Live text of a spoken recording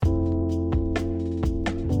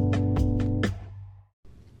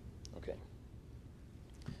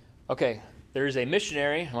Okay, there's a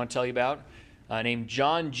missionary I want to tell you about named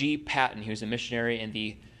John G. Paton. He was a missionary in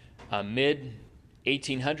the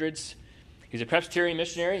mid-1800s. He's a Presbyterian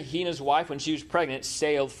missionary. He and his wife, when she was pregnant,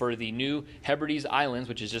 sailed for the New Hebrides Islands,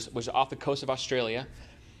 which was off the coast of Australia,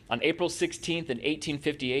 on April 16th in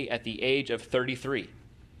 1858 at the age of 33.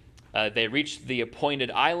 They reached the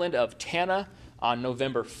appointed island of Tanna on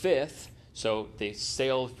November 5th. So they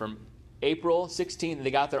sailed from April 16th and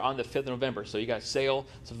they got there on the 5th of November. So you got to sail.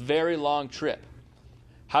 It's a very long trip.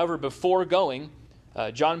 However, before going,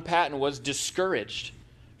 John Paton was discouraged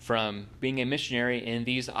from being a missionary in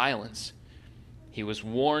these islands. He was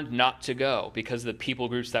warned not to go because of the people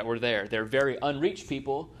groups that were there. They're very unreached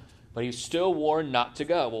people, but he was still warned not to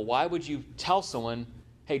go. Well, why would you tell someone,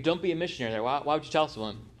 hey, don't be a missionary there? Why would you tell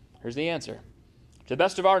someone? Here's the answer. To the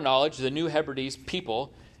best of our knowledge, the New Hebrides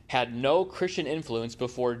people had no Christian influence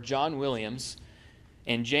before John Williams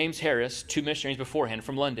and James Harris, two missionaries beforehand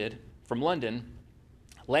from London,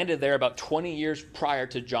 landed there about 20 years prior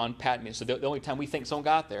to John Paton. So the only time we think someone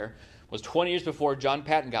got there was 20 years before John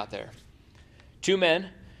Paton got there. Two men,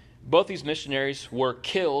 both these missionaries were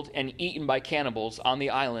killed and eaten by cannibals on the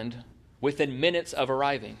island within minutes of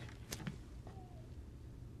arriving.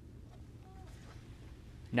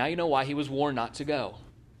 Now you know why he was warned not to go.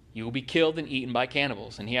 You will be killed and eaten by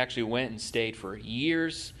cannibals. And he actually went and stayed for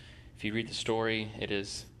years. If you read the story, it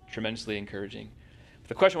is tremendously encouraging. But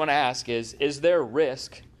the question I want to ask is there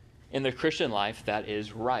risk in the Christian life that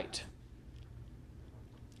is right?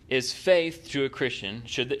 Is faith to a Christian,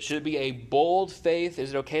 should it be a bold faith?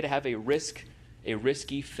 Is it okay to have a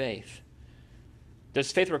risky faith?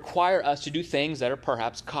 Does faith require us to do things that are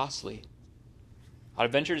perhaps costly?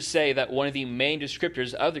 I'd venture to say that one of the main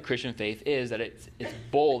descriptors of the Christian faith is that it's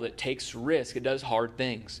bold, it takes risk, it does hard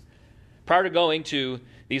things. Prior to going to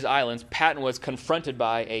these islands, Paton was confronted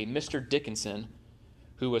by a Mr. Dickinson,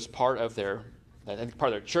 who was part of their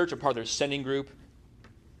church or part of their sending group.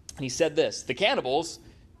 And he said this, "The cannibals,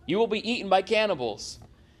 you will be eaten by cannibals."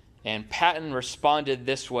 And Paton responded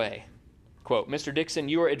this way, quote, "Mr. Dixon,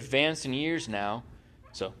 you are advanced in years now,"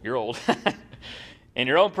 so you're old, "and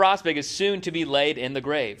your own prospect is soon to be laid in the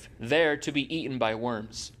grave, there to be eaten by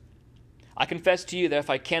worms. I confess to you that if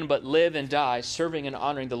I can but live and die serving and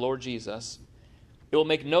honoring the Lord Jesus, it will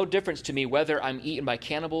make no difference to me whether I'm eaten by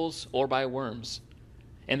cannibals or by worms.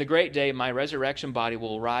 In the great day, my resurrection body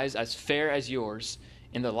will rise as fair as yours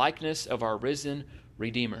in the likeness of our risen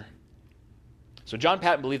Redeemer." So John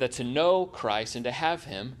Paton believed that to know Christ and to have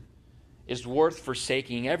him is worth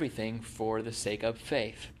forsaking everything for the sake of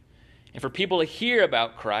faith. And for people to hear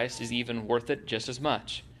about Christ is even worth it just as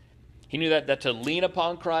much. He knew that to lean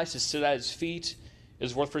upon Christ, to sit at his feet,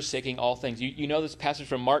 is worth forsaking all things. You know this passage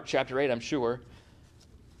from Mark chapter 8, I'm sure.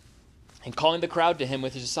 And calling the crowd to him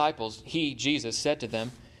with his disciples, he, Jesus, said to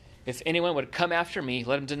them, "If anyone would come after me,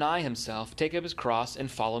 let him deny himself, take up his cross,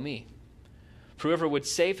 and follow me. For whoever would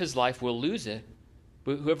save his life will lose it,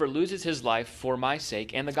 but whoever loses his life for my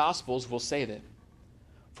sake and the gospel's will save it.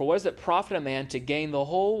 For what does it profit a man to gain the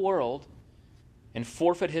whole world and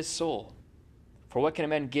forfeit his soul? For what can a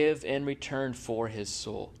man give in return for his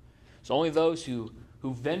soul?" So only those who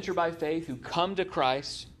venture by faith, who come to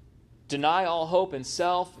Christ, deny all hope in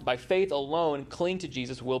self, by faith alone, cling to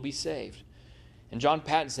Jesus, will be saved. And John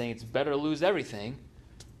Paton's saying it's better to lose everything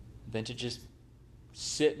than to just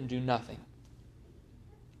sit and do nothing.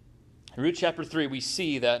 In Ruth chapter 3, we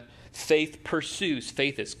see that faith pursues.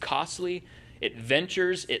 Faith is costly. It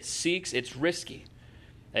ventures, it seeks, it's risky.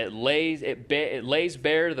 It lays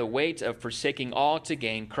bare the weight of forsaking all to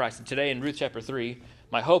gain Christ. And today in Ruth chapter 3,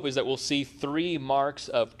 my hope is that we'll see three marks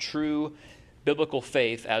of true biblical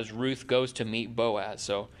faith as Ruth goes to meet Boaz.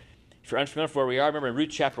 So if you're unfamiliar with where we are, remember in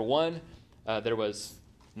Ruth chapter 1, there was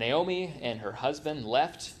Naomi and her husband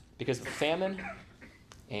left because of famine,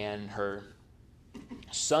 and her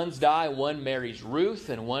sons die. One marries Ruth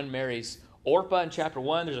and one marries Orpah. In chapter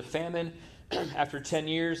 1, there's a famine. After 10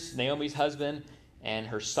 years, Naomi's husband and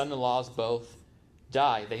her son-in-laws both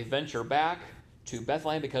die. They venture back to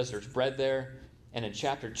Bethlehem because there's bread there. And in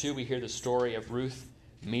chapter 2, we hear the story of Ruth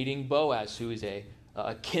meeting Boaz, who is a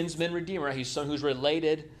kinsman redeemer. He's someone who's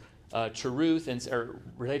related to Ruth, or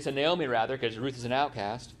related to Naomi rather, because Ruth is an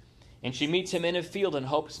outcast. And she meets him in a field and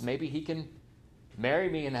hopes maybe he can marry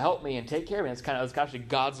me and help me and take care of me. It's actually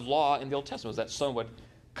God's law in the Old Testament, was that someone would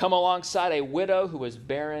come alongside a widow who was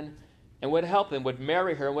barren and would help them, would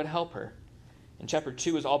marry her and would help her. And chapter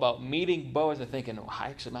 2 is all about meeting Boaz and thinking, I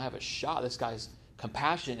actually might have a shot. This guy's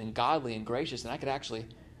compassionate and godly and gracious, and I could actually,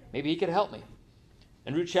 maybe he could help me.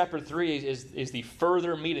 And Ruth chapter 3 is the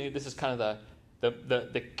further meeting. This is kind of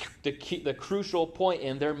the crucial point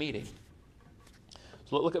in their meeting.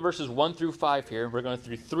 So look at verses 1 through 5 here. We're going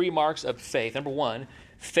through 3 marks of faith. Number 1,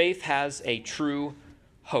 faith has a true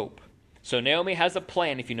hope. So Naomi has a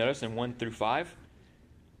plan, if you notice, in 1 through 5.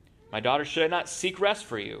 My daughter, should I not seek rest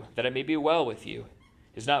for you, that it may be well with you?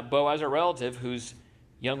 Is not Boaz a relative whose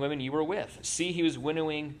young women you were with? See, he was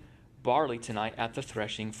winnowing barley tonight at the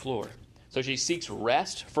threshing floor. So she seeks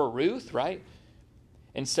rest for Ruth, right?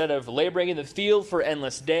 Instead of laboring in the field for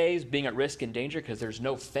endless days, being at risk and danger because there's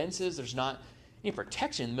no fences, there's not any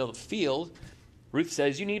protection in the middle of the field, Ruth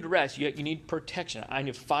says, you need rest, you need protection. I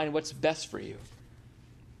need to find what's best for you.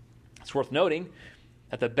 It's worth noting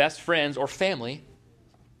that the best friends or family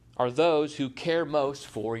are those who care most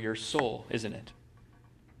for your soul, isn't it?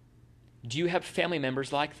 Do you have family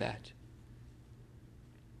members like that?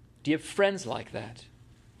 Do you have friends like that?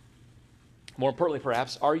 More importantly,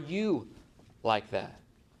 perhaps, are you like that?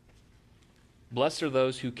 Blessed are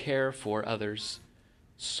those who care for others'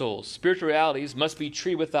 souls. Spiritual realities must be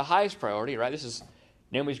treated with the highest priority, right? This is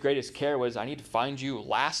Naomi's greatest care was, I need to find you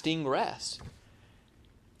lasting rest.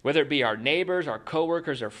 Whether it be our neighbors, our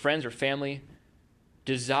coworkers, our friends, or family,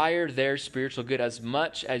 desire their spiritual good as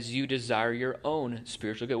much as you desire your own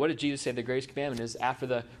spiritual good. What did Jesus say the greatest commandment is after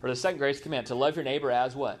the second greatest commandment? To love your neighbor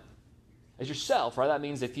as what? As yourself, right? That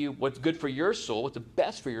means what's good for your soul, what's the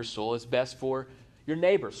best for your soul is best for your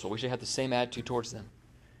neighbor's soul. We should have the same attitude towards them.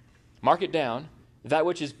 Mark it down. That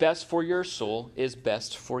which is best for your soul is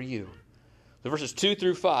best for you. The verses 2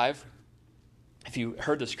 through 5, if you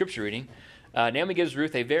heard the scripture reading, Naomi gives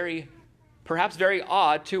Ruth a perhaps very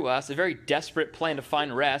odd to us, a very desperate plan to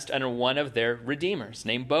find rest under one of their redeemers,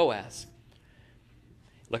 named Boaz.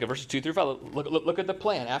 Look at verses 2 through 5. Look at the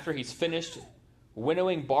plan. After he's finished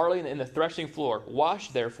winnowing barley in the threshing floor, wash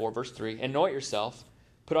therefore, verse 3, anoint yourself,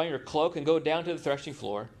 put on your cloak, and go down to the threshing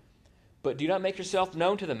floor. But do not make yourself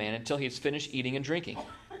known to the man until he has finished eating and drinking.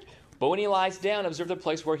 But when he lies down, observe the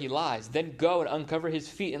place where he lies. Then go and uncover his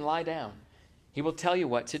feet and lie down. He will tell you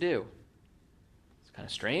what to do. It's kind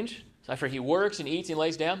of strange. So after he works and eats and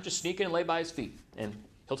lays down, just sneak in and lay by his feet, and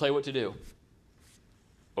he'll tell you what to do.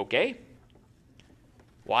 Okay.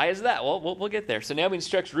 Why is that? Well, we'll get there. So Naomi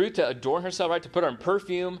instructs Ruth to adorn herself, right, to put on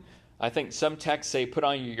perfume. I think some texts say put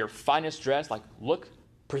on your finest dress, like look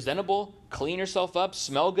presentable, clean yourself up,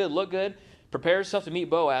 smell good, look good, prepare yourself to meet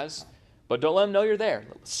Boaz, but don't let him know you're there.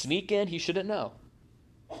 Sneak in, he shouldn't know.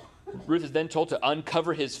 Ruth is then told to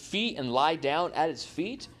uncover his feet and lie down at his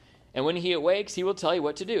feet, and when he awakes, he will tell you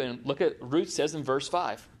what to do. And look at Ruth says in verse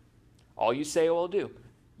 5, all you say I will do.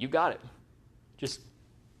 You got it. Just,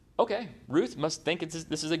 okay, Ruth must think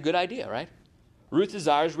this is a good idea, right? Ruth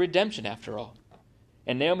desires redemption after all,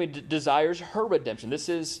 and Naomi desires her redemption. This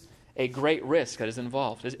is a great risk that is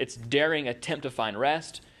involved. It's daring attempt to find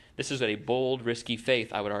rest. This is a bold, risky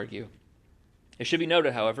faith, I would argue. It should be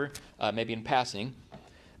noted, however, maybe in passing,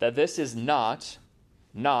 that this is not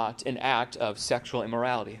an act of sexual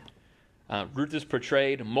immorality. Ruth is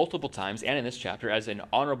portrayed multiple times, and in this chapter, as an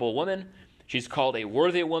honorable woman. She's called a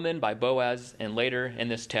worthy woman by Boaz, and later in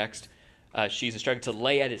this text, she's instructed to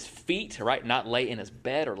lay at his feet, right? Not lay in his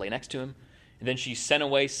bed or lay next to him. And then she's sent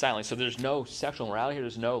away silently. So there's no sexual morality here.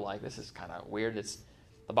 There's no, this is kind of weird.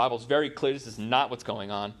 The Bible's very clear. This is not what's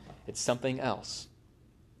going on. It's something else.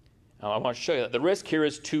 Now, I want to show you that the risk here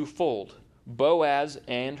is twofold. Boaz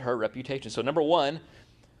and her reputation. So number one,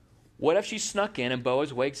 what if she snuck in and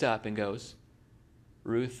Boaz wakes up and goes,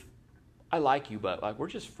 Ruth, I like you, but we're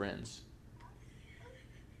just friends.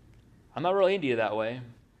 I'm not really into you that way.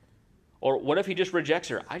 Or what if he just rejects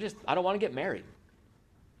her? I don't want to get married.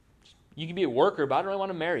 You can be a worker, but I don't really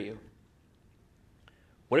want to marry you.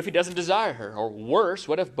 What if he doesn't desire her? Or worse,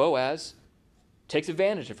 what if Boaz takes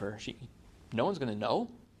advantage of her? No one's going to know,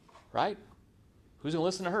 right? Who's going to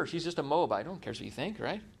listen to her? She's just a Moabite. No one cares what you think,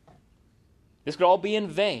 right? This could all be in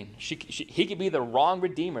vain. He could be the wrong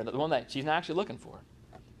redeemer, the one that she's not actually looking for.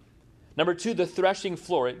 Number two, the threshing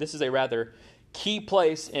floor. This is a rather key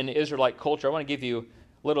place in Israelite culture. I want to give you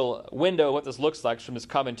little window of what this looks like from this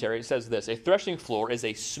commentary. It says this: a threshing floor is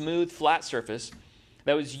a smooth, flat surface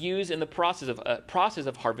that was used in the process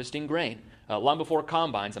of harvesting grain, long before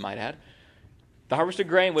combines, I might add. The harvested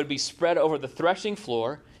grain would be spread over the threshing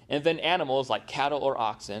floor, and then animals like cattle or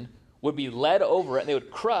oxen would be led over it, and they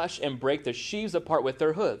would crush and break the sheaves apart with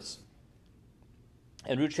their hooves.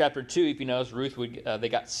 In Ruth chapter 2, if you notice, they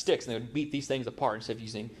got sticks, and they would beat these things apart instead of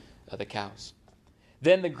using the cows.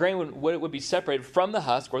 Then the grain would be separated from the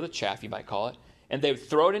husk, or the chaff, you might call it, and they would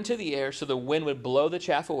throw it into the air so the wind would blow the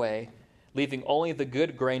chaff away, leaving only the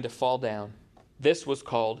good grain to fall down. This was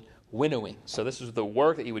called winnowing. So this was the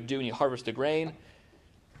work that you would do when you harvest the grain.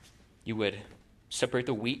 You would separate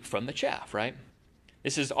the wheat from the chaff, right?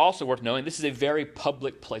 This is also worth knowing. This is a very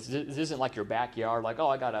public place. This isn't like your backyard, like, oh,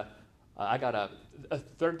 I got a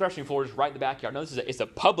threshing floor just right in the backyard. No, it's a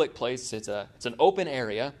public place. It's an open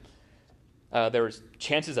area. There was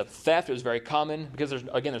chances of theft. It was very common because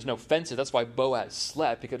there's no fences. That's why Boaz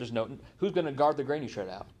slept, because who's going to guard the grain you shred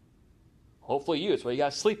out? Hopefully you. It's why you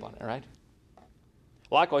got to sleep on it, right?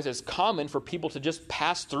 Likewise, it's common for people to just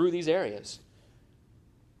pass through these areas.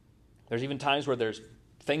 There's even times where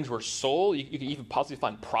things were sold. You could even possibly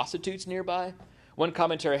find prostitutes nearby. One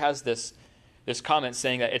commentary has this comment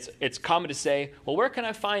saying that it's common to say, well, where can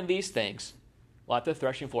I find these things? Well, at the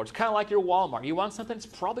threshing floor. It's kind of like your Walmart. You want something, it's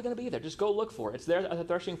probably going to be there. Just go look for it. It's there at the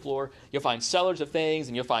threshing floor. You'll find sellers of things,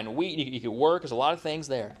 and you'll find wheat. You can work. There's a lot of things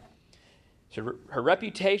there. So her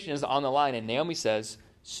reputation is on the line, and Naomi says,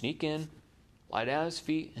 sneak in, lie down at his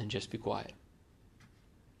feet, and just be quiet.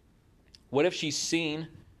 What if she's seen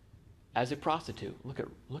as a prostitute?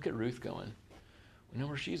 Look at Ruth going. We know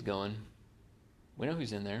where she's going. We know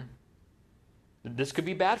who's in there. This could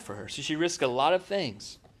be bad for her. So she risked a lot of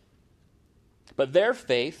things. But their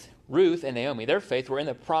faith, Ruth and Naomi, their faith were in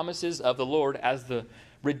the promises of the Lord, as the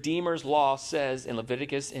Redeemer's law says in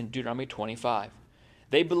Leviticus and Deuteronomy 25.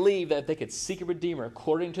 They believed that if they could seek a Redeemer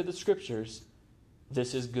according to the Scriptures,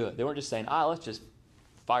 this is good. They weren't just saying, let's just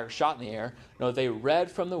fire a shot in the air. No, they read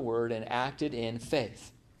from the Word and acted in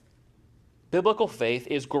faith. Biblical faith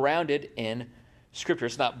is grounded in Scripture.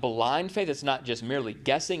 It's not blind faith. It's not just merely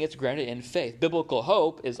guessing. It's grounded in faith. Biblical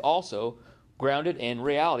hope is also grounded in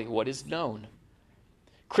reality, what is known.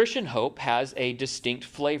 Christian hope has a distinct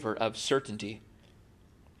flavor of certainty.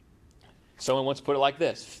 Someone once put it like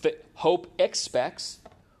this: hope expects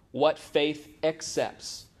what faith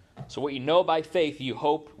accepts. So what you know by faith, you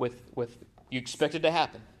hope with you expect it to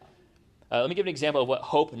happen. Let me give an example of what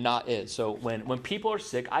hope not is. So when people are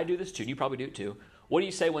sick, I do this too, and you probably do it too. What do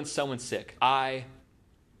you say when someone's sick? I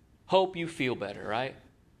hope you feel better, right?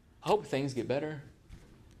 I hope things get better.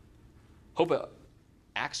 Hope it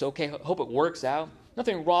acts okay. Hope it works out.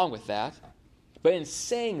 Nothing wrong with that. But in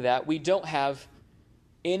saying that, we don't have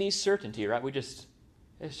any certainty, right? It's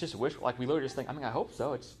just wishful. Like we literally just think, I hope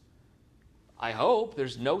so. I hope.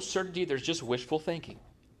 There's no certainty. There's just wishful thinking.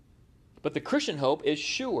 But the Christian hope is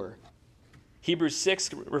sure. Hebrews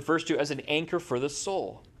 6 refers to it as an anchor for the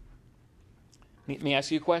soul. Let me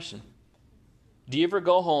ask you a question. Do you ever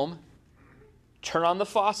go home, turn on the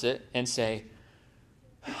faucet, and say,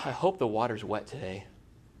 I hope the water's wet today?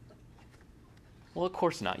 Well, of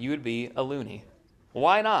course not. You would be a loony.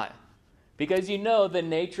 Why not? Because you know the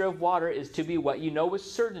nature of water is to be wet. You know with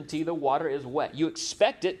certainty the water is wet. You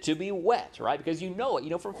expect it to be wet, right? Because you know it. You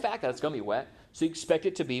know for a fact that it's going to be wet, so you expect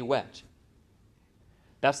it to be wet.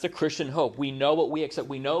 That's the Christian hope. We know what we accept.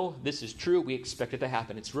 We know this is true. We expect it to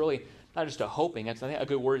happen. It's really not just a hoping. I think a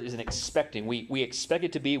good word is an expecting. We expect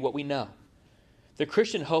it to be what we know. The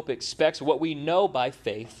Christian hope expects what we know by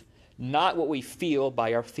faith, not what we feel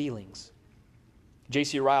by our feelings.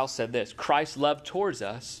 J.C. Ryle said this: Christ's love towards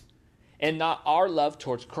us, and not our love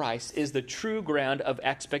towards Christ, is the true ground of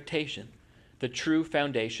expectation, the true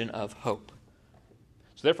foundation of hope.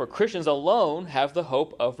 So therefore, Christians alone have the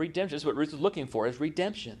hope of redemption. This is what Ruth is looking for, is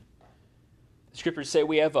redemption. The Scriptures say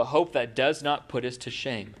we have a hope that does not put us to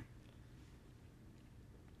shame.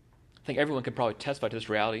 I think everyone can probably testify to this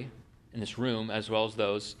reality in this room, as well as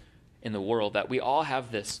those in the world, that we all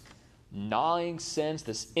have this gnawing sense,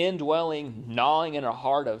 this indwelling gnawing in our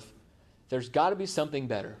heart of there's got to be something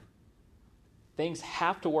better. Things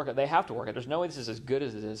have to work out. They have to work out. There's no way this is as good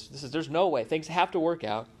as it is. There's no way. Things have to work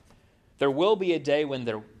out. There will be a day when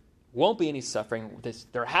there won't be any suffering.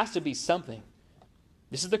 There has to be something.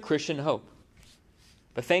 This is the Christian hope.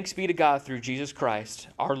 But thanks be to God through Jesus Christ,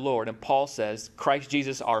 our Lord. And Paul says, Christ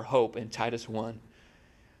Jesus, our hope, in Titus 1.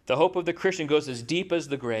 The hope of the Christian goes as deep as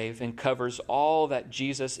the grave and covers all that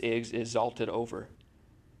Jesus is exalted over.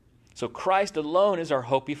 So Christ alone is our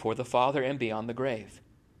hope before the Father and beyond the grave.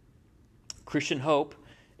 Christian hope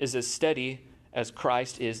is as steady as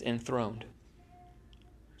Christ is enthroned.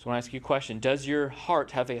 So I want to ask you a question. Does your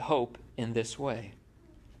heart have a hope in this way?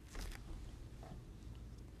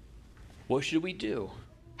 What should we do?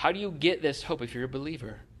 How do you get this hope if you're a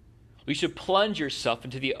believer? You should plunge yourself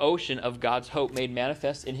into the ocean of God's hope made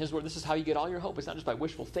manifest in His Word. This is how you get all your hope. It's not just by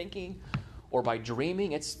wishful thinking or by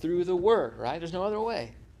dreaming. It's through the Word, right? There's no other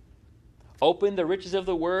way. Open the riches of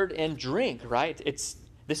the Word and drink, right?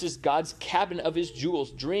 This is God's cabinet of His jewels.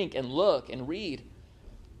 Drink and look and read.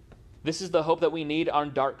 This is the hope that we need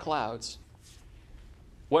on dark clouds.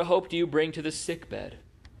 What hope do you bring to the sickbed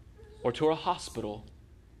or to a hospital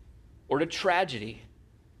or to tragedy?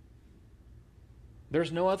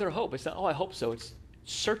 There's no other hope. It's not, I hope so.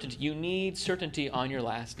 Certainty. You need certainty on your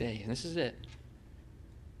last day. And this is it.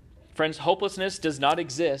 Friends, hopelessness does not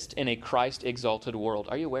exist in a Christ-exalted world.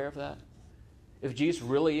 Are you aware of that? If Jesus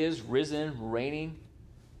really is risen, reigning,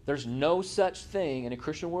 there's no such thing in a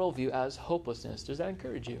Christian worldview as hopelessness. Does that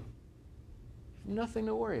encourage you? Nothing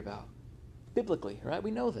to worry about. Biblically, right? We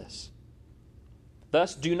know this.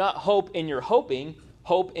 Thus, do not hope in your hoping,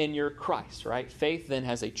 hope in your Christ, right? Faith then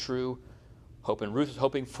has a true hope. And Ruth is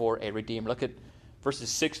hoping for a Redeemer. Look at verses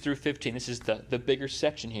 6 through 15. This is the bigger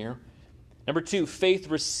section here. Number 2, faith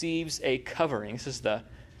receives a covering. This is the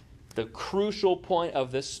crucial point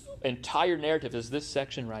of this entire narrative is this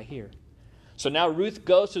section right here. So now Ruth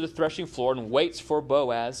goes to the threshing floor and waits for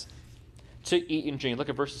Boaz to eat and drink. Look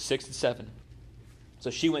at verses 6 and 7. So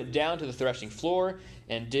she went down to the threshing floor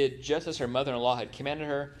and did just as her mother-in-law had commanded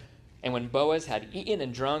her. And when Boaz had eaten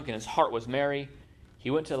and drunk and his heart was merry, he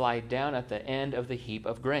went to lie down at the end of the heap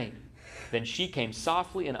of grain. Then she came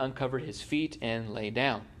softly and uncovered his feet and lay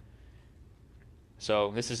down.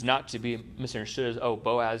 So this is not to be misunderstood as,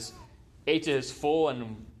 Boaz ate to his full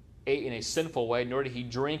and ate in a sinful way, nor did he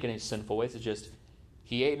drink in a sinful way. It's just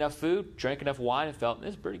he ate enough food, drank enough wine, and felt,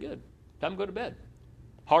 this is pretty good. Time to go to bed.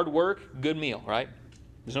 Hard work, good meal, right?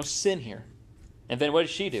 There's no sin here. And then what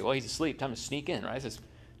does she do? Well, he's asleep. Time to sneak in, right?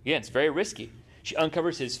 It's very risky. She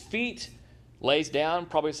uncovers his feet, lays down,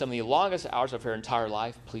 probably some of the longest hours of her entire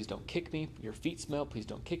life. Please don't kick me. Your feet smell. Please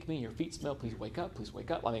don't kick me. Your feet smell. Please wake up. Please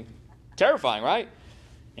wake up. I mean, terrifying, right?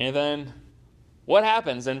 And then what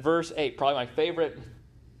happens in verse 8? Probably my favorite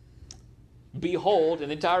behold in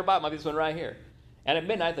the entire Bible might be this one right here. And at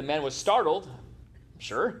midnight the man was startled,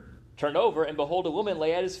 sure, turned over, and behold, a woman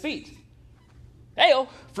lay at his feet. Hey-o,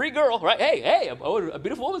 free girl, right? Hey, a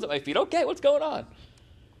beautiful woman's at my feet. Okay, what's going on?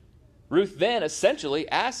 Ruth then essentially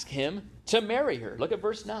asked him to marry her. Look at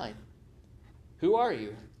verse 9. Who are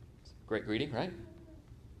you? Great greeting, right?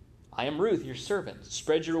 I am Ruth, your servant.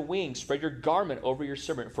 Spread your wings, spread your garment over your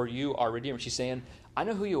servant, for you are redeemer. She's saying, I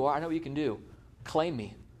know who you are. I know what you can do. Claim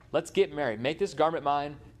me. Let's get married. Make this garment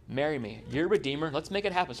mine. Marry me. You're a redeemer. Let's make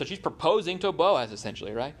it happen. So she's proposing to Boaz,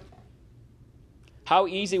 essentially, right? How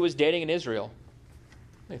easy was dating in Israel?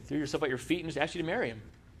 They threw yourself at your feet and just asked you to marry him.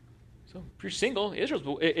 So if you're single,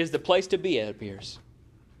 Israel is the place to be, it appears.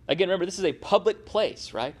 Again, remember, this is a public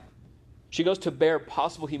place, right? She goes to bear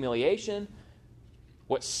possible humiliation,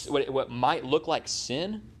 what might look like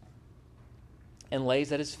sin, and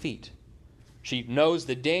lays at his feet. She knows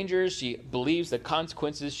the dangers, she believes the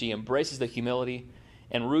consequences, she embraces the humility,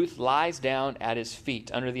 and Ruth lies down at his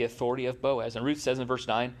feet under the authority of Boaz. And Ruth says in verse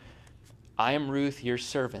 9, I am Ruth, your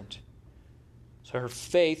servant. So her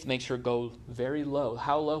faith makes her go very low.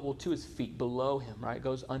 How low? Well, to his feet, below him, right? It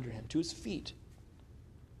goes under him, to his feet.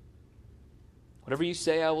 Whatever you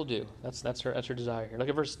say, I will do. That's her desire here. Look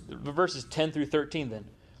at verses 10 through 13 then.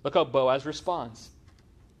 Look how Boaz responds.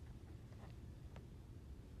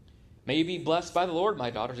 May you be blessed by the Lord, my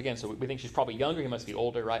daughters. Again, so we think she's probably younger. He must be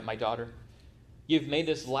older, right? My daughter. You've made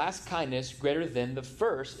this last kindness greater than the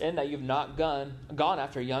first, in that you've not gone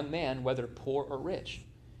after a young man, whether poor or rich.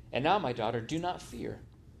 And now, my daughter, do not fear.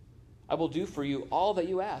 I will do for you all that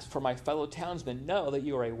you ask, for my fellow townsmen know that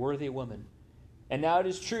you are a worthy woman. And now it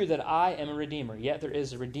is true that I am a redeemer, yet there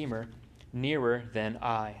is a redeemer nearer than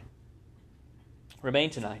I. Remain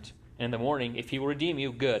tonight, and in the morning, if he will redeem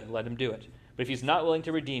you, good, let him do it. But if he's not willing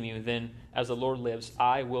to redeem you, then as the Lord lives,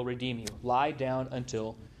 I will redeem you. Lie down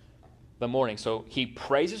until the morning. So he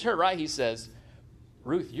praises her, right? He says,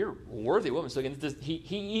 Ruth, you're a worthy woman. So again,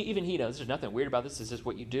 he knows there's nothing weird about this. This is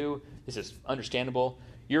what you do. This is understandable.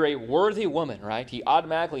 You're a worthy woman, right? He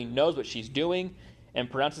automatically knows what she's doing and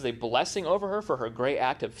pronounces a blessing over her for her great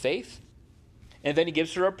act of faith. And then he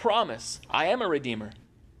gives her a promise. I am a redeemer.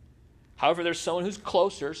 However, there's someone who's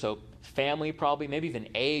closer, so family probably, maybe even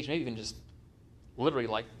age, maybe even just literally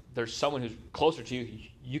like there's someone who's closer to you,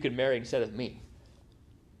 you can marry instead of me.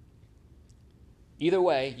 Either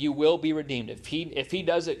way, you will be redeemed. If he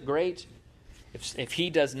does it, great. If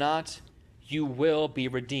he does not, you will be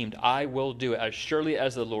redeemed. I will do it. As surely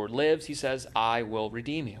as the Lord lives, he says, I will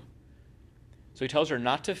redeem you. So he tells her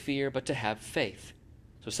not to fear, but to have faith.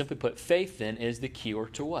 So simply put, faith then is the cure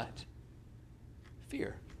to what?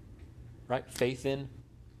 Fear. Right? Faith in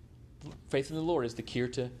the Lord is the cure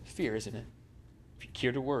to fear, isn't it?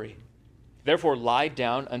 Cure to worry. Therefore, lie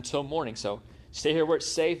down until morning. So stay here where it's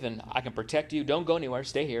safe and I can protect you. Don't go anywhere.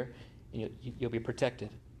 Stay here and you'll be protected.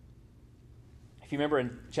 If you remember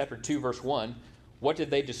in chapter 2, verse 1, what did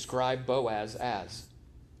they describe Boaz as?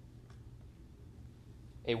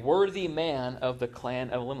 A worthy man of the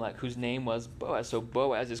clan of Elimelech, whose name was Boaz. So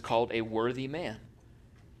Boaz is called a worthy man.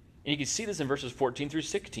 And you can see this in verses 14 through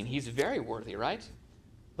 16. He's very worthy, right?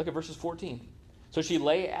 Look at verses 14. So she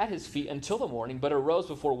lay at his feet until the morning, but arose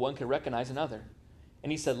before one could recognize another.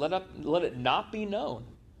 And he said, let it not be known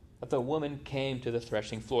that the woman came to the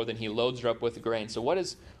threshing floor. Then he loads her up with grain. So what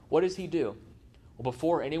does he do? Well,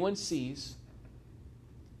 before anyone sees,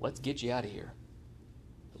 let's get you out of here.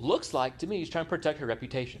 Looks like to me he's trying to protect her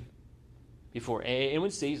reputation. Before anyone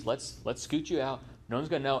sees, let's scoot you out. No one's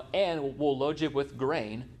going to know, and we'll load you with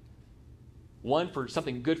grain. One, for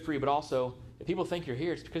something good for you, but also, if people think you're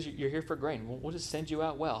here, it's because you're here for grain. We'll just send you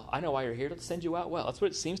out well. I know why you're here. Let's send you out well. That's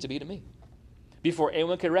what it seems to be to me. Before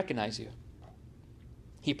anyone can recognize you.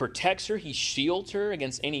 He protects her. He shields her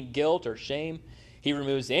against any guilt or shame. He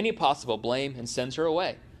removes any possible blame and sends her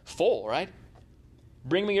away. Full, right?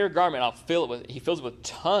 Bring me your garment. I'll fill it with. He fills it with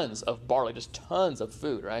tons of barley, just tons of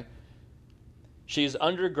food, right? She is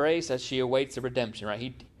under grace as she awaits the redemption,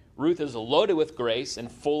 right? Ruth is loaded with grace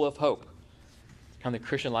and full of hope. Kind of the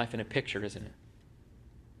Christian life in a picture, isn't it?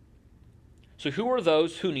 So who are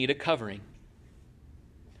those who need a covering?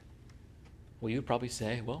 Well, you'd probably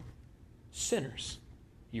say, well, sinners.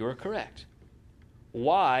 You are correct.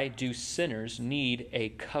 Why do sinners need a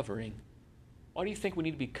covering? Why do you think we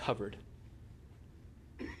need to be covered?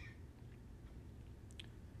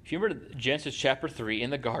 If you remember Genesis chapter 3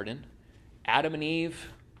 in the garden, Adam and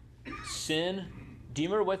Eve sin. Do you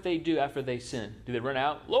remember what they do after they sin? Do they run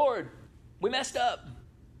out? Lord, we messed up.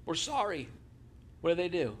 We're sorry. What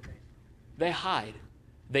do? They hide.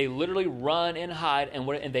 They literally run and hide,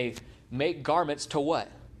 and they make garments to what?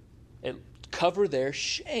 Cover their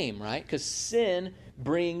shame, right? Because sin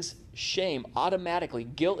brings shame automatically.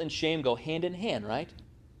 Guilt and shame go hand in hand, right?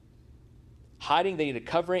 Hiding, they need a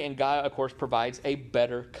covering, and God, of course, provides a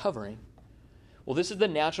better covering. Well, this is the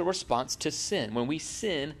natural response to sin. When we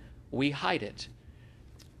sin, we hide it.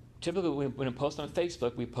 Typically, when we post on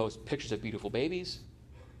Facebook, we post pictures of beautiful babies.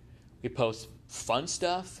 We post fun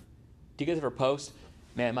stuff. Do you guys ever post,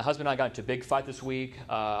 man, my husband and I got into a big fight this week.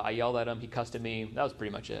 I yelled at him. He cussed at me. That was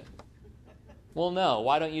pretty much it. Well, no.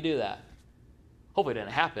 Why don't you do that? Hopefully it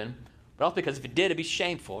didn't happen. But also because if it did, it'd be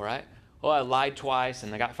shameful, right? Well, I lied twice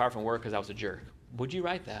and I got fired from work because I was a jerk. Would you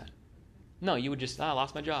write that? No, you would just, I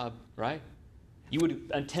lost my job, right? You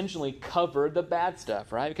would intentionally cover the bad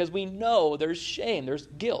stuff, right? Because we know there's shame, there's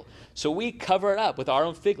guilt. So we cover it up with our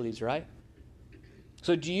own fig leaves, right?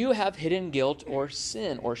 So do you have hidden guilt or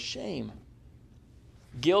sin or shame?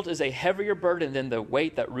 Guilt is a heavier burden than the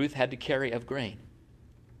weight that Ruth had to carry of grain.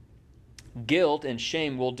 Guilt and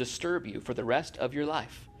shame will disturb you for the rest of your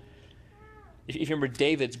life. If you remember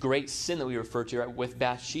David's great sin that we refer to, right, with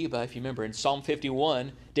Bathsheba, if you remember in Psalm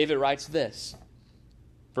 51, David writes this.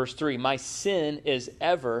 Verse 3, my sin is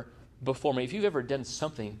ever before me. If you've ever done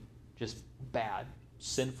something just bad,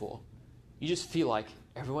 sinful, you just feel like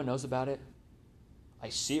everyone knows about it. I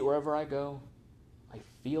see it wherever I go. I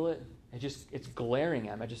feel it. It's glaring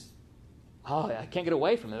at me. I can't get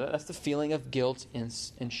away from it. That's the feeling of guilt and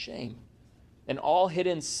shame. And all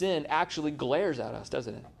hidden sin actually glares at us,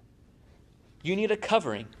 doesn't it? You need a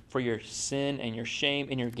covering for your sin and your shame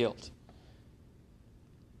and your guilt.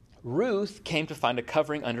 Ruth came to find a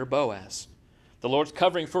covering under Boaz. The Lord's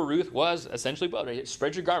covering for Ruth was essentially Boaz.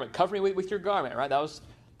 Spread your garment. Cover me with your garment, right? That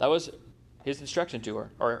was his instruction to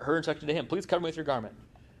her, or her instruction to him. Please cover me with your garment.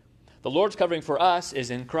 The Lord's covering for us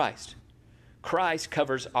is in Christ. Christ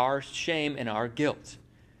covers our shame and our guilt.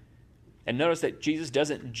 And notice that Jesus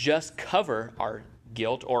doesn't just cover our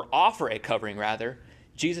guilt, or offer a covering, rather.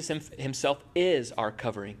 Jesus himself is our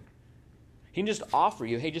covering. He can just offer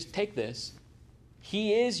you, hey, just take this.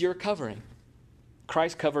 He is your covering.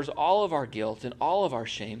 Christ covers all of our guilt and all of our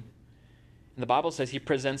shame. And the Bible says he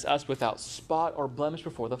presents us without spot or blemish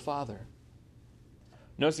before the Father.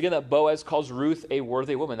 Notice again that Boaz calls Ruth a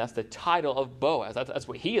worthy woman. That's the title of Boaz. That's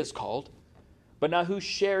what he is called. But now who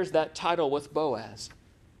shares that title with Boaz?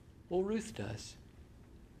 Well, Ruth does.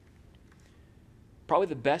 Probably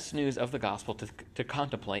the best news of the gospel to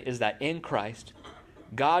contemplate is that in Christ,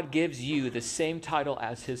 God gives you the same title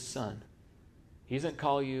as his son. He doesn't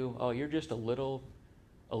call you, oh, you're just a little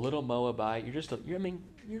Moabite.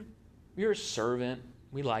 You're a servant.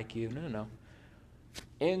 We like you. No.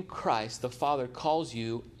 In Christ, the Father calls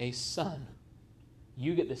you a son.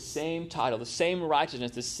 You get the same title, the same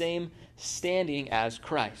righteousness, the same standing as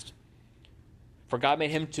Christ. For God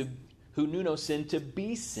made him who knew no sin to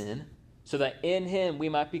be sin, so that in him we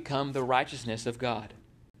might become the righteousness of God.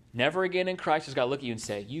 Never again in Christ does God look at you and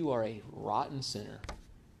say, you are a rotten sinner.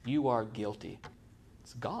 You are guilty.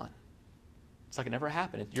 It's gone. It's like it never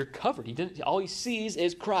happened. You're covered. All he sees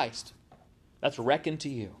is Christ. That's reckoned to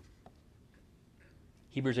you.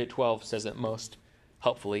 Hebrews 8:12 says it most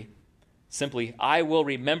helpfully. Simply, I will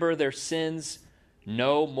remember their sins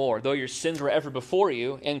No more. Though your sins were ever before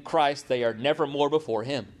you, in Christ they are never more before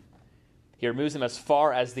him. He removes them as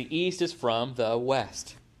far as the east is from the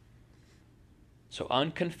west. So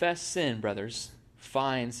unconfessed sin, brothers,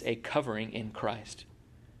 finds a covering in Christ.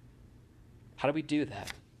 How do we do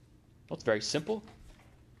that? Well, it's very simple.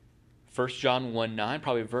 1 John 1:9,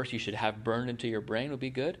 probably a verse you should have burned into your brain would be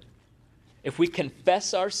good. If we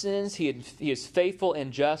confess our sins, he is faithful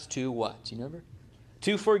and just to what? Do you remember?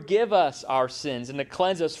 To forgive us our sins and to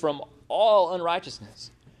cleanse us from all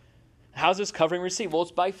unrighteousness. How's this covering received? Well,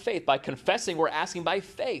 it's by faith. By confessing, we're asking by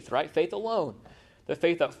faith, right? Faith alone. The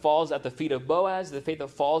faith that falls at the feet of Boaz, the faith that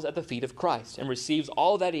falls at the feet of Christ and receives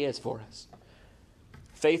all that he is for us.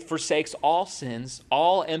 Faith forsakes all sins,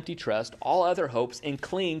 all empty trust, all other hopes, and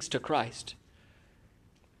clings to Christ.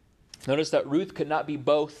 Notice that Ruth could not be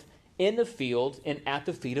both in the field and at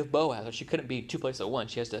the feet of Boaz. She couldn't be two places at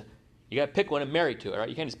once. You got to pick one and marry to it, right?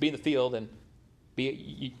 You can't just be in the field and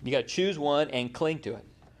you got to choose one and cling to it.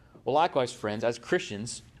 Well, likewise, friends, as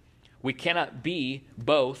Christians, we cannot be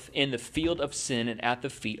both in the field of sin and at the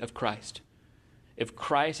feet of Christ. If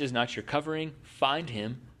Christ is not your covering, find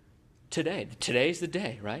him today. Today's the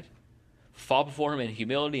day, right? Fall before him in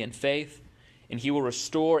humility and faith, and he will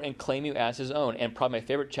restore and claim you as his own. And probably my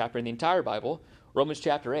favorite chapter in the entire Bible, Romans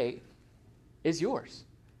chapter 8, is yours.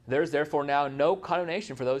 There is therefore now no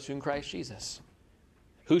condemnation for those who are in Christ Jesus.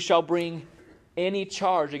 Who shall bring any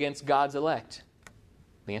charge against God's elect?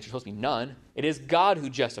 The answer is supposed to be none. It is God who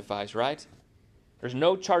justifies, right? There's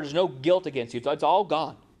no charge, there's no guilt against you. It's all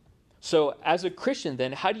gone. So as a Christian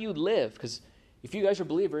then, how do you live? Because if you guys are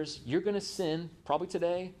believers, you're going to sin probably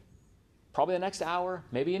today, probably the next hour,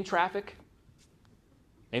 maybe in traffic,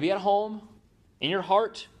 maybe at home, in your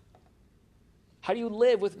heart. How do you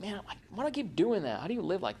live with, man, why do I keep doing that? How do you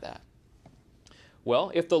live like that?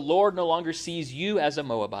 Well, if the Lord no longer sees you as a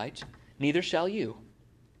Moabite, neither shall you.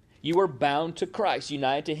 You are bound to Christ,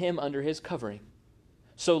 united to him under his covering.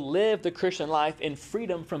 So live the Christian life in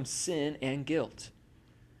freedom from sin and guilt.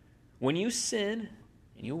 When you sin,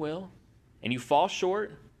 and you will, and you fall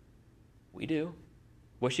short, we do,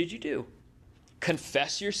 what should you do?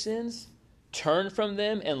 Confess your sins, turn from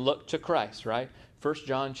them, and look to Christ, right? 1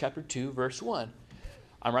 John chapter 2, verse 1.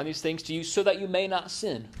 I'm writing these things to you so that you may not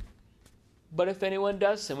sin. But if anyone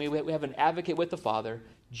does sin, we have an advocate with the Father,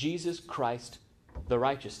 Jesus Christ the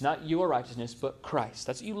righteous. Not your righteousness, but Christ.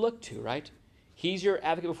 That's what you look to, right? He's your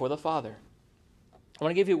advocate before the Father. I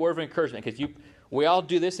want to give you a word of encouragement because we all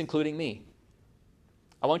do this, including me.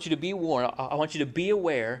 I want you to be warned. I want you to be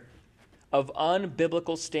aware of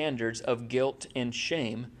unbiblical standards of guilt and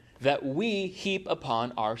shame that we heap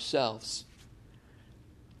upon ourselves.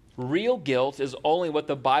 Real guilt is only what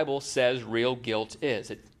the Bible says real guilt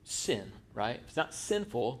is. It's sin, right? If it's not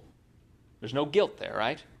sinful, there's no guilt there,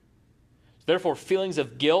 right? Therefore, feelings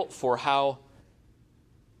of guilt for how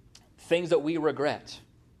things that we regret.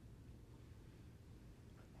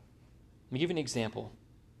 Let me give you an example.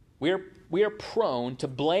 We are prone to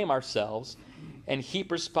blame ourselves and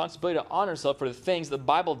heap responsibility on ourselves for the things the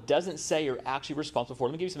Bible doesn't say you're actually responsible for.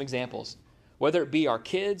 Let me give you some examples. Whether it be our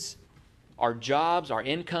kids, our jobs, our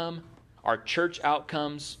income, our church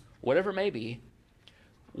outcomes, whatever it may be,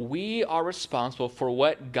 we are responsible for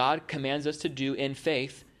what God commands us to do in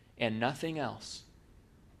faith and nothing else.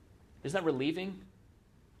 Isn't that relieving?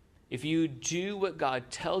 If you do what God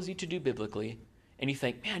tells you to do biblically, and you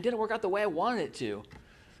think, man, it didn't work out the way I wanted it to,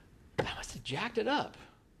 I must have jacked it up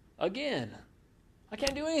again. I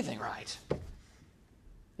can't do anything right.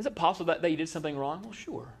 Is it possible that you did something wrong? Well,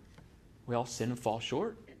 sure. We all sin and fall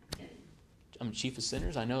short. I'm the chief of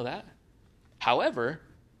sinners, I know that. However,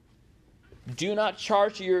 do not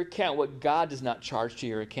charge to your account what God does not charge to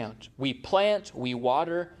your account. We plant, we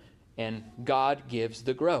water, and God gives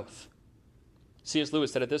the growth. C.S.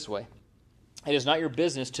 Lewis said it this way: it is not your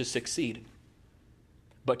business to succeed,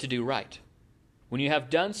 but to do right. When you have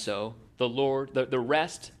done so, the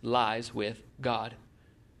rest lies with God.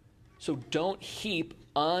 So don't heap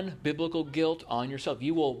unbiblical guilt on yourself.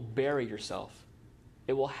 You will bury yourself.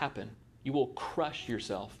 It will happen. You will crush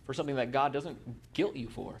yourself for something that God doesn't guilt you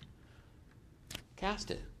for.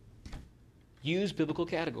 Cast it. Use biblical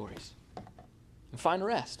categories. And find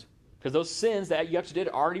rest. Because those sins that you actually did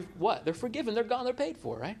are already what? They're forgiven. They're gone. They're paid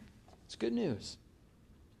for, right? It's good news.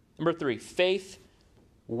 Number 3, faith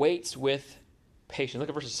waits with patience. Look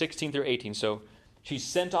at verses 16 through 18. So she's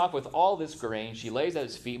sent off with all this grain. She lays at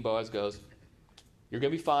his feet, and Boaz goes, you're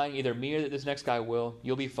going to be fine. Either me or this next guy will.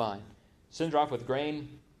 You'll be fine. Sends her off with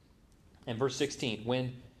grain. And verse 16,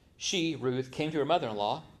 when she, Ruth, came to her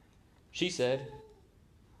mother-in-law, she said,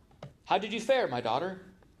 how did you fare, my daughter?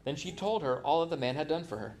 Then she told her all that the man had done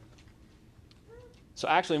for her. So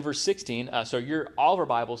actually in verse 16, all of our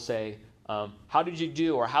Bibles say, how did you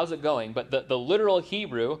do or how's it going? But the literal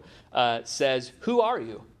Hebrew says, who are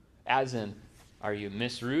you? As in, are you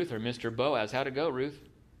Miss Ruth or Mr. Boaz? How'd it go, Ruth?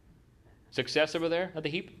 Success over there at the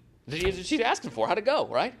heap? She's asking for how'd it go,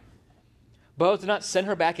 right? Boaz did not send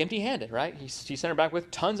her back empty-handed, right? He sent her back with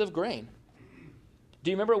tons of grain.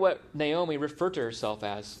 Do you remember what Naomi referred to herself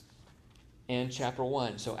as in chapter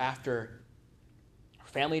 1? So after her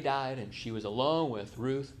family died and she was alone with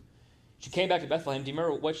Ruth, she came back to Bethlehem. Do you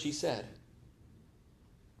remember what she said?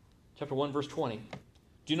 Chapter 1, verse 20.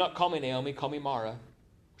 Do not call me Naomi, call me Mara,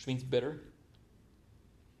 which means bitter.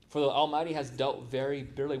 For the Almighty has dealt very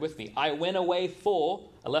bitterly with me. I went away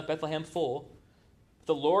full. I left Bethlehem full.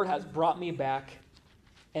 The Lord has brought me back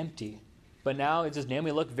empty. But now, does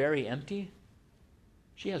Naomi look very empty?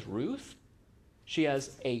 She has Ruth. She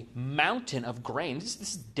has a mountain of grain. This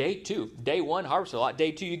is day 2. Day 1, harvest a lot.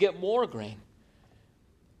 Day 2, you get more grain.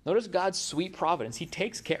 Notice God's sweet providence. He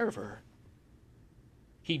takes care of her.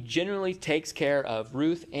 He genuinely takes care of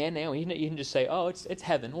Ruth and Naomi. You can just say, oh, it's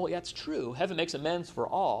heaven. Well, yeah, it's true. Heaven makes amends for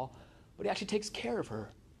all, but he actually takes care of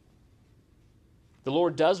her. The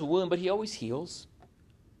Lord does wound, but he always heals.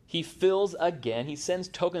 He fills again. He sends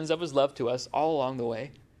tokens of his love to us all along the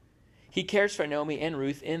way. He cares for Naomi and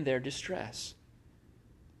Ruth in their distress.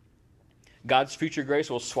 God's future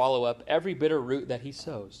grace will swallow up every bitter root that he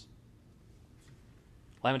sows.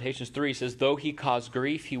 Lamentations 3 says, though he cause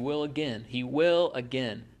grief, he will again. He will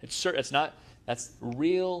again. That's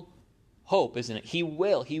real hope, isn't it? He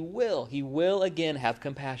will again have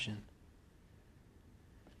compassion.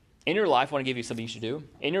 In your life, I want to give you something you should do.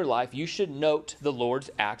 In your life, you should note the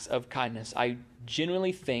Lord's acts of kindness. I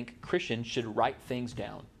genuinely think Christians should write things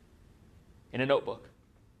down in a notebook.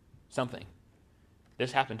 Something.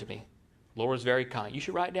 This happened to me. The Lord was very kind. You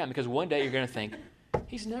should write it down because one day you're going to think,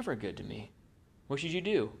 he's never good to me. What should you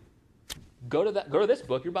do? Go to this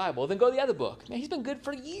book, your Bible, then go to the other book. Man, he's been good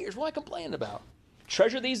for years. What am I complaining about?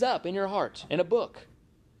 Treasure these up in your heart, in a book.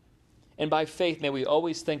 And by faith, may we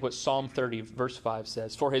always think what Psalm 30, verse 5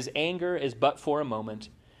 says. For his anger is but for a moment,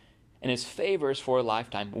 and his favor is for a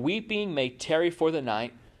lifetime. Weeping may tarry for the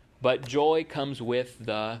night, but joy comes with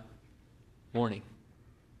the morning.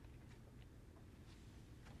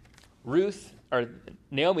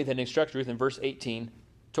 Naomi then instructs Ruth in verse 18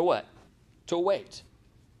 to what? To wait.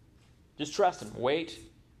 Just trust him. Wait.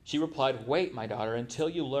 She replied, wait, my daughter, until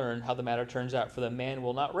you learn how the matter turns out. For the man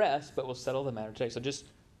will not rest, but will settle the matter today. So just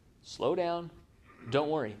slow down. Don't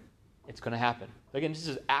worry. It's going to happen. Again, this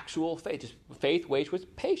is actual faith. Just faith waits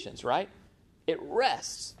with patience, right? It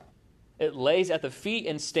rests. It lays at the feet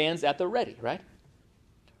and stands at the ready, right?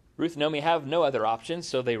 Ruth and Naomi have no other options,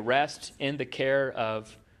 so they rest in the care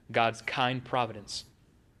of God's kind providence.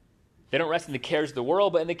 They don't rest in the cares of the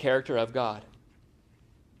world, but in the character of God.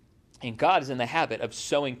 And God is in the habit of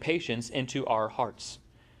sowing patience into our hearts,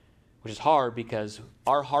 which is hard because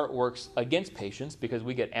our heart works against patience because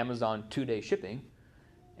we get Amazon 2-day shipping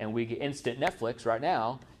and we get instant Netflix right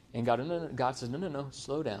now. And God says, no,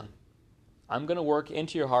 slow down. I'm going to work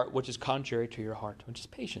into your heart, which is contrary to your heart, which is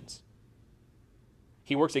patience.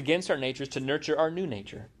 He works against our natures to nurture our new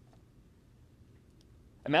nature.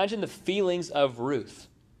 Imagine the feelings of Ruth.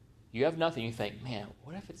 You have nothing. You think, man,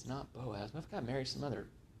 what if it's not Boaz? What if I got married some other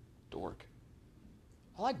dork?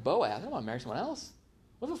 I like Boaz. I don't want to marry someone else.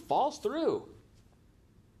 What if it falls through?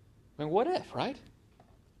 I mean, what if, right?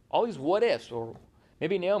 All these what ifs. Or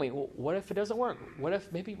maybe Naomi, what if it doesn't work? What if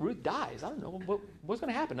maybe Ruth dies? I don't know. What's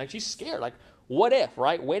going to happen? Like, she's scared. Like, what if,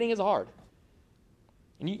 right? Waiting is hard.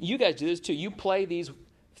 And you guys do this too. You play these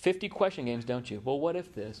 50 question games, don't you? Well, what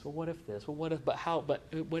if this? Well, what if this? Well, what if, but how? But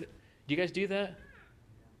what? Do you guys do that?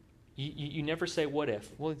 You never say what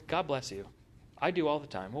if. Well, God bless you. I do all the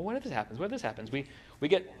time. Well, what if this happens? What if this happens? We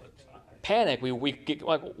get panic. We get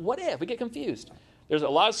like, what if? We get confused. There's a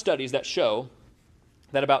lot of studies that show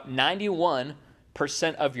that about 91%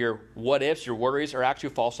 of your what ifs, your worries, are actually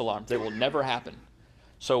false alarms. They will never happen.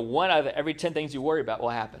 So 1 out of every 10 things you worry about will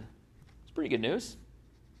happen. It's pretty good news.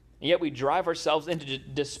 And yet we drive ourselves into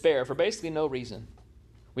despair for basically no reason.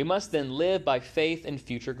 We must then live by faith and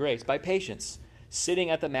future grace, by patience, sitting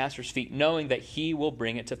at the Master's feet, knowing that he will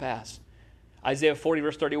bring it to pass. Isaiah 40,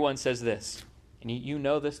 verse 31 says this, and you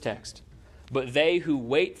know this text. But they who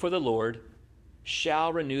wait for the Lord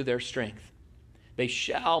shall renew their strength. They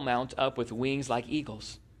shall mount up with wings like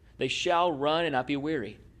eagles. They shall run and not be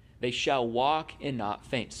weary. They shall walk and not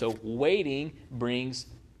faint. So waiting brings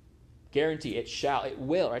guarantee. It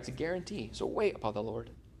will, right? It's a guarantee. So wait upon the Lord.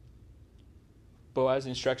 Boaz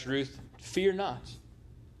instructs Ruth, fear not.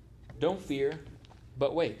 Don't fear,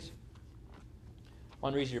 but wait.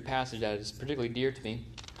 want to read you a passage that is particularly dear to me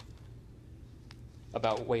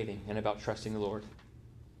about waiting and about trusting the Lord.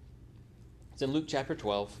 It's in Luke chapter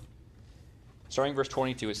 12, starting verse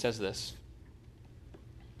 22. It says this,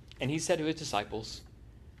 "And he said to his disciples,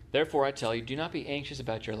 'Therefore I tell you, do not be anxious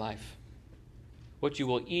about your life, what you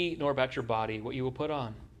will eat, nor about your body, what you will put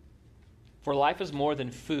on. For life is more than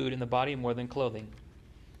food, and the body more than clothing.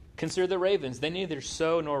 Consider the ravens, they neither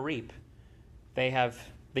sow nor reap. They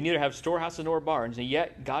neither have storehouses nor barns, and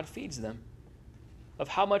yet God feeds them. Of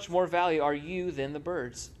how much more value are you than the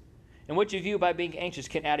birds? And which of you, by being anxious,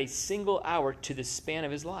 can add a single hour to the span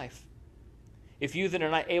of his life? If you then are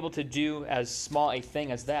not able to do as small a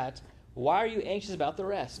thing as that, why are you anxious about the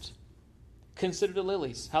rest? Consider the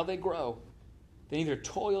lilies, how they grow. They neither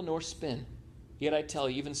toil nor spin. Yet I tell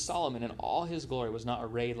you, even Solomon in all his glory was not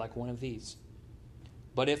arrayed like one of these.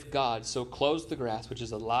 But if God so clothes the grass, which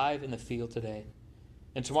is alive in the field today,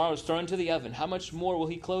 and tomorrow is thrown into the oven, how much more will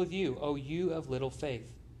he clothe you, O you of little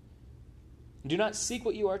faith? Do not seek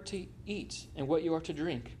what you are to eat and what you are to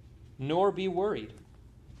drink, nor be worried.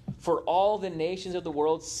 For all the nations of the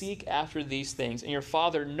world seek after these things, and your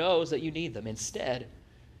Father knows that you need them. Instead,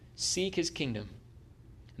 seek his kingdom,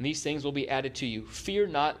 and these things will be added to you. Fear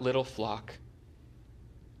not, little flock,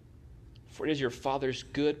 for it is your Father's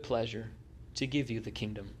good pleasure to give you the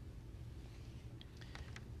kingdom.'"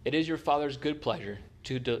 It is your Father's good pleasure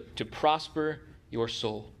to prosper your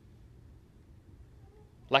soul.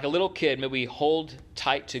 Like a little kid, may we hold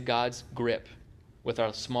tight to God's grip with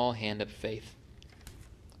our small hand of faith.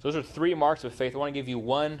 So those are 3 marks of faith. I want to give you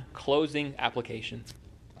one closing application.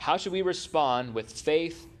 How should we respond with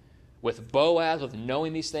faith, with Boaz, with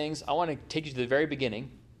knowing these things? I want to take you to the very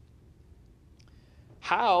beginning.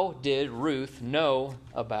 How did Ruth know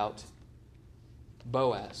about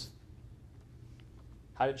Boaz?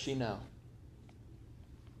 How did she know?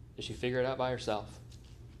 Did she figure it out by herself?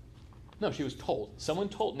 No, she was told. Someone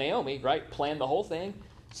told Naomi, right? Planned the whole thing.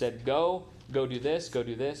 Said, go do this, go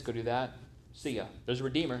do this, go do that. See ya. There's a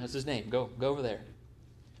Redeemer. That's his name. Go over there.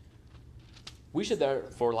 We should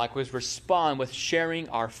therefore likewise respond with sharing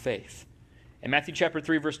our faith. In Matthew chapter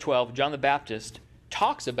 3, verse 12, John the Baptist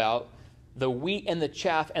talks about the wheat and the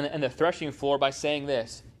chaff and the threshing floor by saying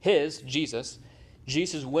this. Jesus'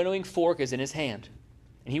 winnowing fork is in his hand,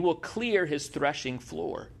 and he will clear his threshing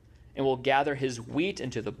floor, and will gather his wheat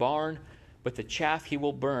into the barn, but the chaff he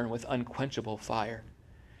will burn with unquenchable fire.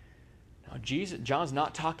 Now, John's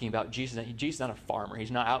not talking about Jesus. Jesus is not a farmer.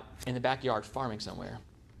 He's not out in the backyard farming somewhere.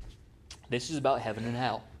 This is about heaven and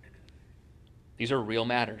hell. These are real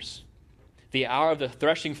matters. The hour of the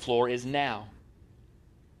threshing floor is now.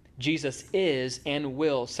 Jesus is and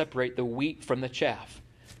will separate the wheat from the chaff.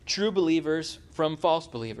 True believers from false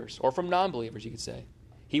believers, or from non-believers, you could say.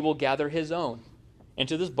 He will gather his own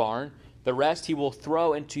into this barn. The rest he will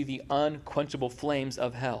throw into the unquenchable flames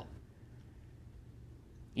of hell.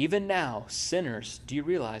 Even now, sinners, do you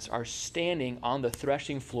realize, are standing on the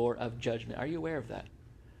threshing floor of judgment. Are you aware of that?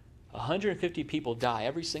 150 people die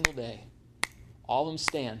every single day. All of them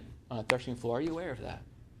stand on a threshing floor. Are you aware of that?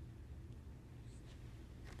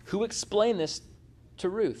 Who explained this to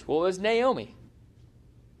Ruth? Well, it was Naomi.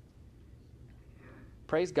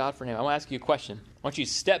 Praise God for Naomi. I want to ask you a question. I want you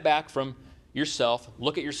to step back from yourself,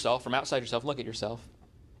 look at yourself, from outside yourself, look at yourself,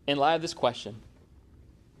 in light of this question.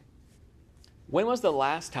 When was the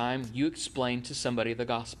last time you explained to somebody the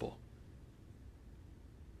gospel?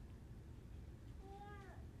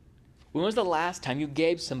 When was the last time you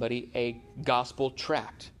gave somebody a gospel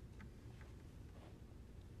tract?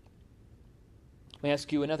 Let me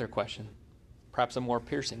ask you another question, perhaps a more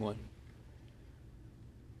piercing one.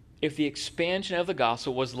 If the expansion of the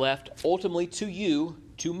gospel was left ultimately to you,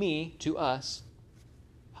 to me, to us,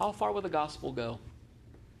 how far would the gospel go?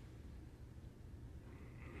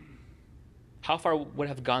 How far would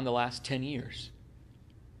have gone the last 10 years?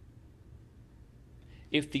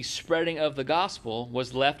 If the spreading of the gospel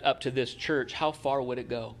was left up to this church, how far would it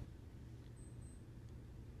go?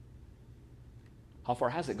 How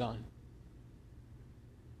far has it gone?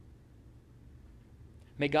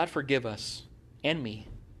 May God forgive us and me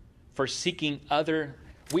for seeking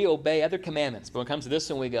we obey other commandments, but when it comes to this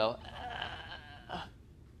one, we go,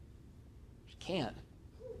 can't.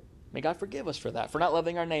 May God forgive us for that, for not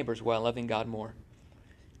loving our neighbors while loving God more.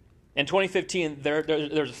 In 2015, there's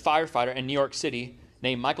a firefighter in New York City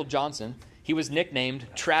named Michael Johnson. He was nicknamed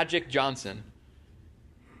Tragic Johnson.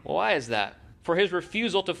 Well, why is that? For his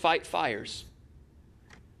refusal to fight fires.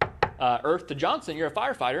 Earth to Johnson, you're a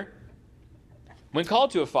firefighter. When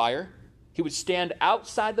called to a fire, he would stand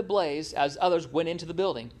outside the blaze as others went into the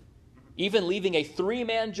building. Even leaving a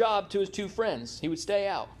 3-man job to his 2 friends, he would stay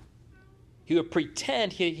out. He would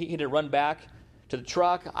pretend he had to run back to the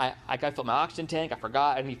truck. I got to fill my oxygen tank. I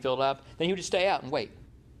forgot. I didn't fill it up. Then he would just stay out and wait.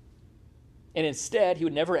 And instead, he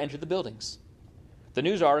would never enter the buildings. The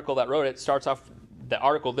news article that wrote it starts off the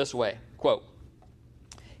article this way, quote,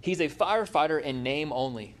 "He's a firefighter in name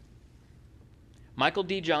only. Michael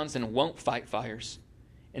D. Johnson won't fight fires.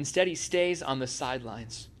 Instead, he stays on the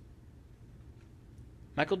sidelines."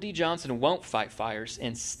 Michael D. Johnson won't fight fires.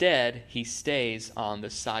 Instead, he stays on the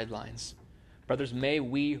sidelines. Brothers, may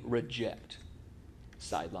we reject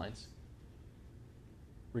sidelines.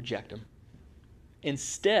 Reject them.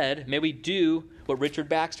 Instead, may we do what Richard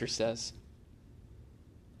Baxter says.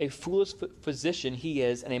 A foolish physician he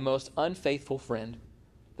is, and a most unfaithful friend,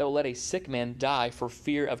 that will let a sick man die for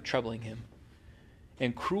fear of troubling him.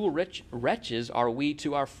 And cruel wretches are we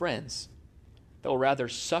to our friends, that will rather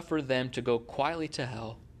suffer them to go quietly to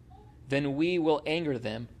hell than we will anger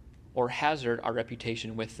them or hazard our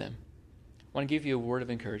reputation with them. I want to give you a word of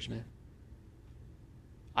encouragement.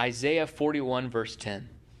 Isaiah 41, verse 10.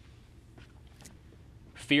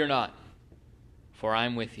 "Fear not, for I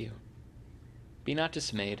am with you. Be not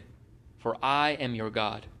dismayed, for I am your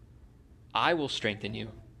God. I will strengthen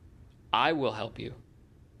you. I will help you.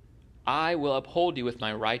 I will uphold you with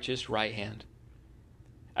my righteous right hand."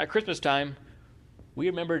 At Christmas time, we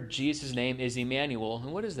remember Jesus' name is Emmanuel.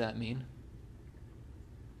 And what does that mean?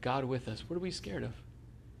 God with us. What are we scared of?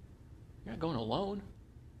 You're not going alone.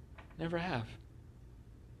 Never have.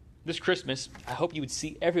 This Christmas, I hope you would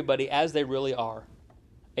see everybody as they really are.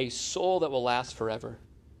 A soul that will last forever.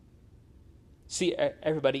 See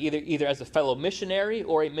everybody either as a fellow missionary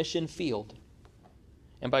or a mission field.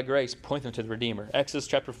 And by grace, point them to the Redeemer. Exodus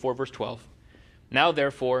chapter 4, verse 12. "Now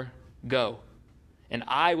therefore, go, and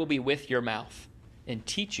I will be with your mouth, and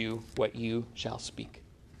teach you what you shall speak."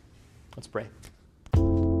 Let's pray.